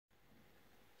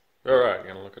Alright,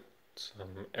 going to look at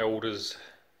some elders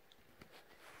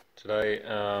today.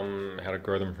 How to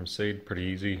grow them from seed, pretty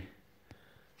easy.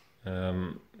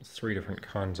 Three different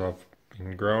kinds I've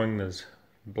been growing. There's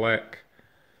a black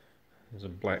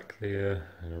there,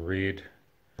 and a red,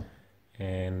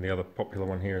 and the other popular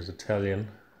one here is Italian.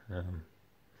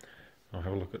 I'll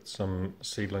have a look at some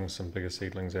seedlings, some bigger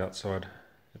seedlings outside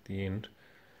at the end.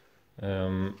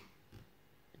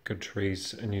 Good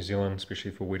trees in New Zealand, especially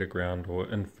for wetter ground or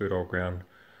infertile ground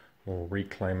or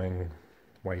reclaiming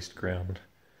waste ground.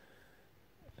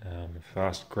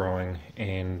 Fast growing,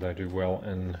 and they do well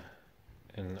in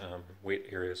wet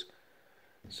areas.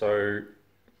 So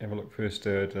have a look first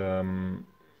at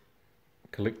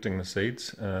collecting the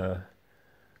seeds.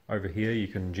 Over here you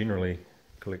can generally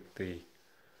collect the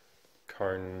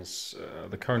cones.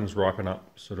 The cones ripen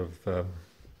up sort of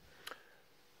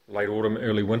late autumn,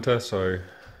 early winter, so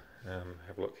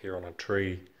have a look here on a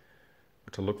tree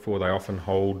to look for. They often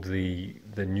hold the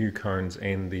new cones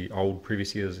and the old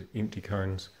previous year's empty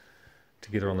cones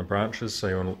together on the branches, so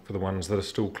you want to look for the ones that are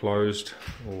still closed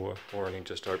or only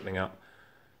just opening up.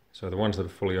 So the ones that are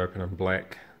fully open and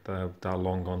black, they're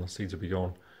long gone, the seeds will be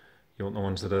gone. You want the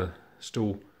ones that are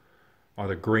still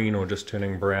either green or just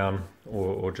turning brown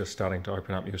or just starting to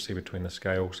open up. You'll see between the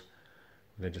scales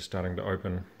they're just starting to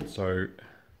open. So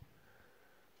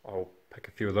I'll pick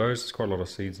a few of those. There's quite a lot of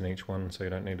seeds in each one, so you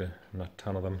don't need a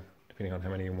ton of them, depending on how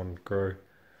many you want to grow.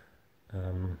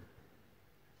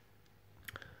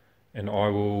 And I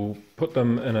will put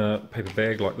them in a paper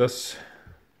bag like this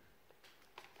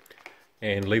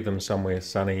and leave them somewhere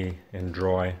sunny and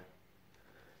dry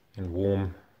and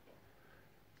warm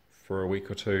for a week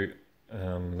or two.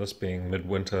 This being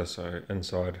midwinter, so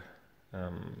inside,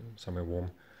 somewhere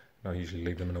warm. And I usually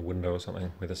leave them in a window or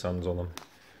something where the sun's on them,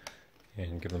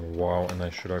 and give them a while and they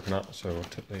should open up. So we'll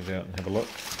tip these out and have a look.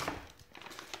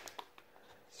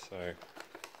 So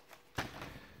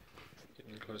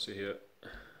getting closer here.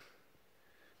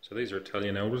 So these are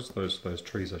Italian elders. Those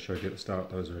trees I showed you at the start,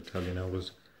 those are Italian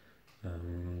elders.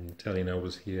 Italian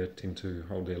elders here tend to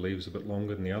hold their leaves a bit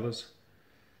longer than the others,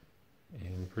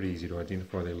 and pretty easy to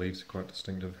identify. Their leaves are quite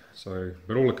distinctive. So,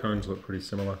 but all the cones look pretty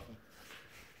similar.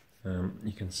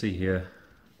 You can see here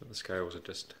that the scales are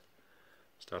just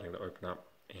starting to open up,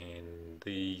 and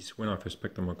these, when I first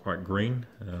picked them, were quite green.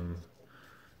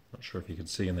 Not sure if you could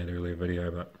see in that earlier video,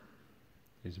 but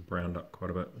these are browned up quite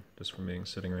a bit just from being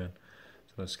sitting around.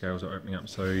 So those scales are opening up.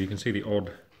 So you can see the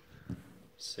odd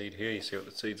seed here. You see what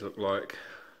the seeds look like.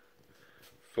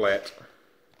 Flat,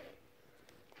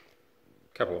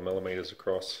 a couple of millimeters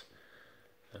across.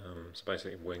 So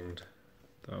basically winged.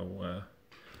 They'll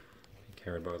be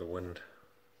carried by the wind.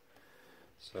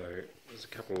 So there's a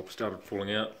couple started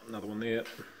falling out, another one there.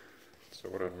 So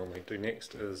what I normally do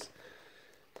next is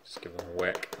just give them a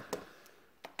whack,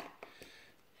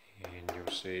 and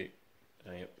you'll see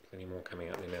yep, plenty more coming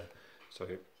out there now. So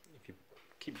if you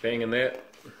keep banging that,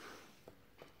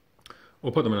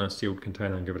 or put them in a sealed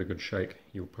container and give it a good shake,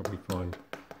 you'll probably find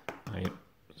yep,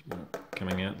 there's more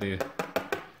coming out there.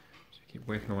 So keep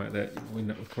whacking away at that, you'll end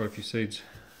up with quite a few seeds.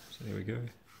 So there we go.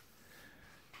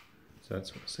 So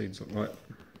that's what the seeds look like.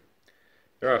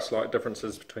 There are slight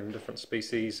differences between different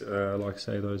species. Like I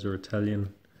say, those are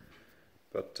Italian,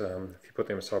 but if you put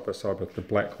them side by side with the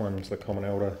black ones, the common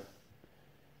elder,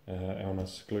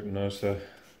 Alnus, Glutinosa,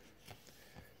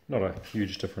 not a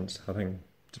huge difference. I think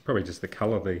it's probably just the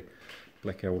colour. The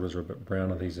black elders are a bit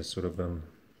browner. These are sort of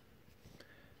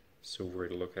silvery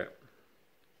to look at.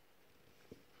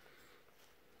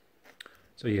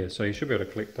 So yeah, so you should be able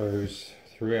to collect those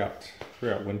throughout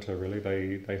winter. Really,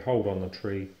 they hold on the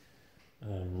tree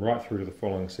right through to the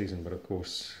following season. But of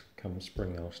course, come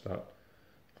spring, they'll start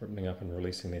opening up and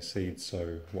releasing their seeds.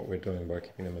 So what we're doing by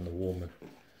keeping them in the warmer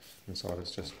inside is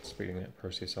just speeding that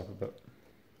process up a bit.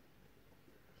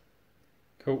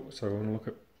 Cool. So we're going to look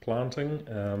at planting.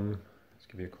 Let's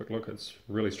give you a quick look. It's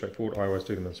really straightforward. I always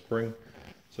do them in spring.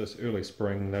 So it's early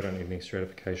spring. They don't need any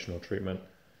stratification or treatment.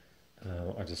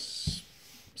 I just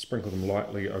sprinkle them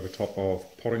lightly over top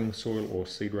of potting soil or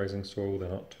seed raising soil. They're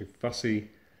not too fussy,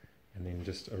 and then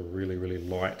just a really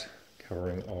light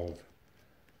covering of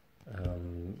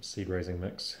seed raising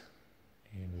mix,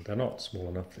 and they're not small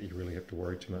enough that you really have to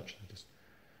worry too much. They're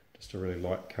just a really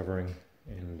light covering,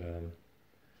 and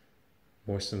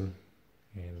moisten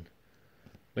and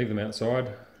leave them outside.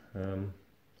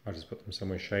 I just put them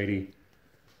somewhere shady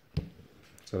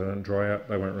so they don't dry out.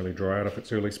 They won't really dry out if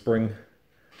it's early spring,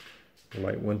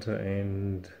 late winter,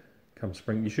 and come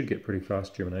spring you should get pretty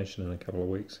fast germination in a couple of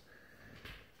weeks.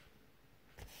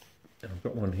 And I've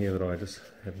got one here that I just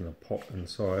had in a pot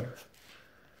inside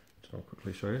to So I'll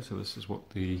quickly show you. So this is what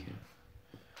the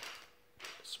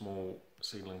small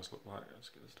seedlings look like. Let's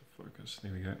get this to focus.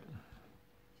 There we go.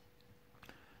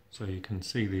 So you can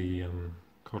see the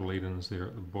cotyledons there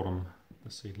at the bottom,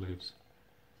 the seed leaves.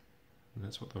 And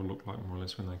that's what they'll look like more or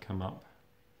less when they come up.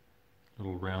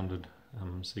 Little rounded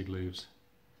seed leaves.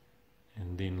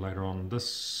 And then later on,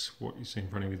 this, what you see in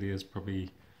front of you there is probably,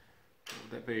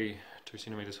 would that be 2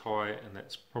 centimetres high, and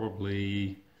that's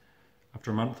probably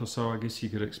after a month or so, I guess you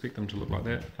could expect them to look like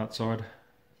that outside,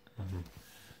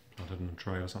 planted in a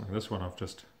tray or something. This one I've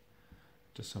just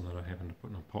some that I happened to put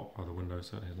in a pot by the window,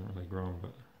 so it hasn't really grown,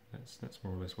 but that's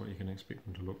more or less what you can expect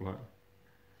them to look like.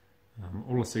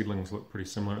 All the seedlings look pretty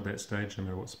similar at that stage, no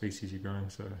matter what species you're growing,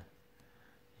 so you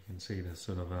can see the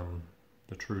sort of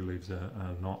the true leaves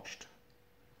are notched.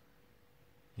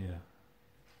 Yeah.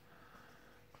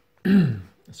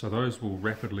 So those will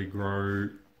rapidly grow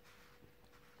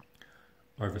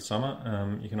over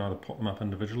summer. You can either pop them up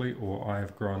individually, or I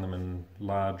have grown them in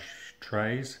large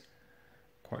trays,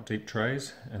 quite deep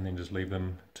trays, and then just leave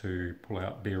them to pull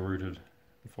out bare rooted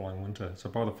the following winter. So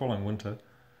by the following winter,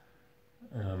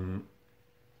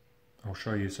 I'll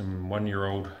show you some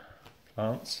 1-year-old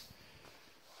plants,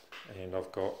 and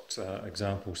I've got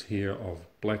examples here of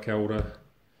black alder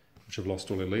which have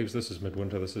lost all their leaves. This is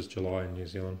midwinter, this is July in New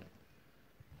Zealand,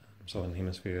 southern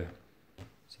hemisphere.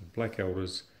 So black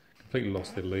alders completely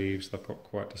lost their leaves. They've got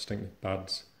quite distinctive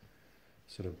buds,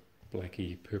 sort of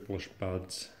blacky purplish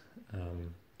buds.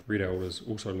 Red alders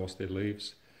also lost their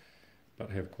leaves but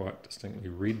have quite distinctly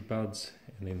red buds,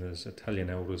 and then there's Italian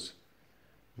alders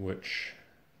which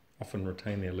often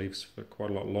retain their leaves for quite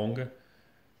a lot longer,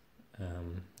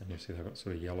 and you see they've got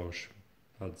sort of yellowish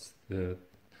buds. The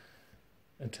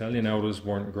Italian alders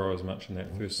won't grow as much in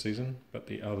that first season, but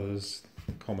the others,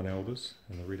 the common alders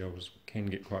and the red alders, can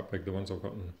get quite big. The ones I've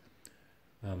got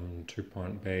in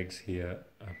 2-pint bags here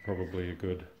are probably a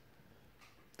good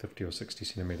 50 or 60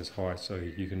 centimetres high, so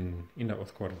you can end up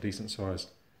with quite a decent sized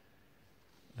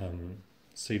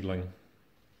seedling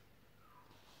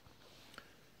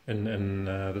in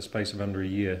the space of under a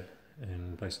year,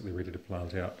 and basically ready to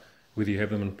plant out, whether you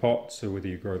have them in pots or whether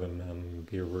you grow them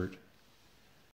bare root.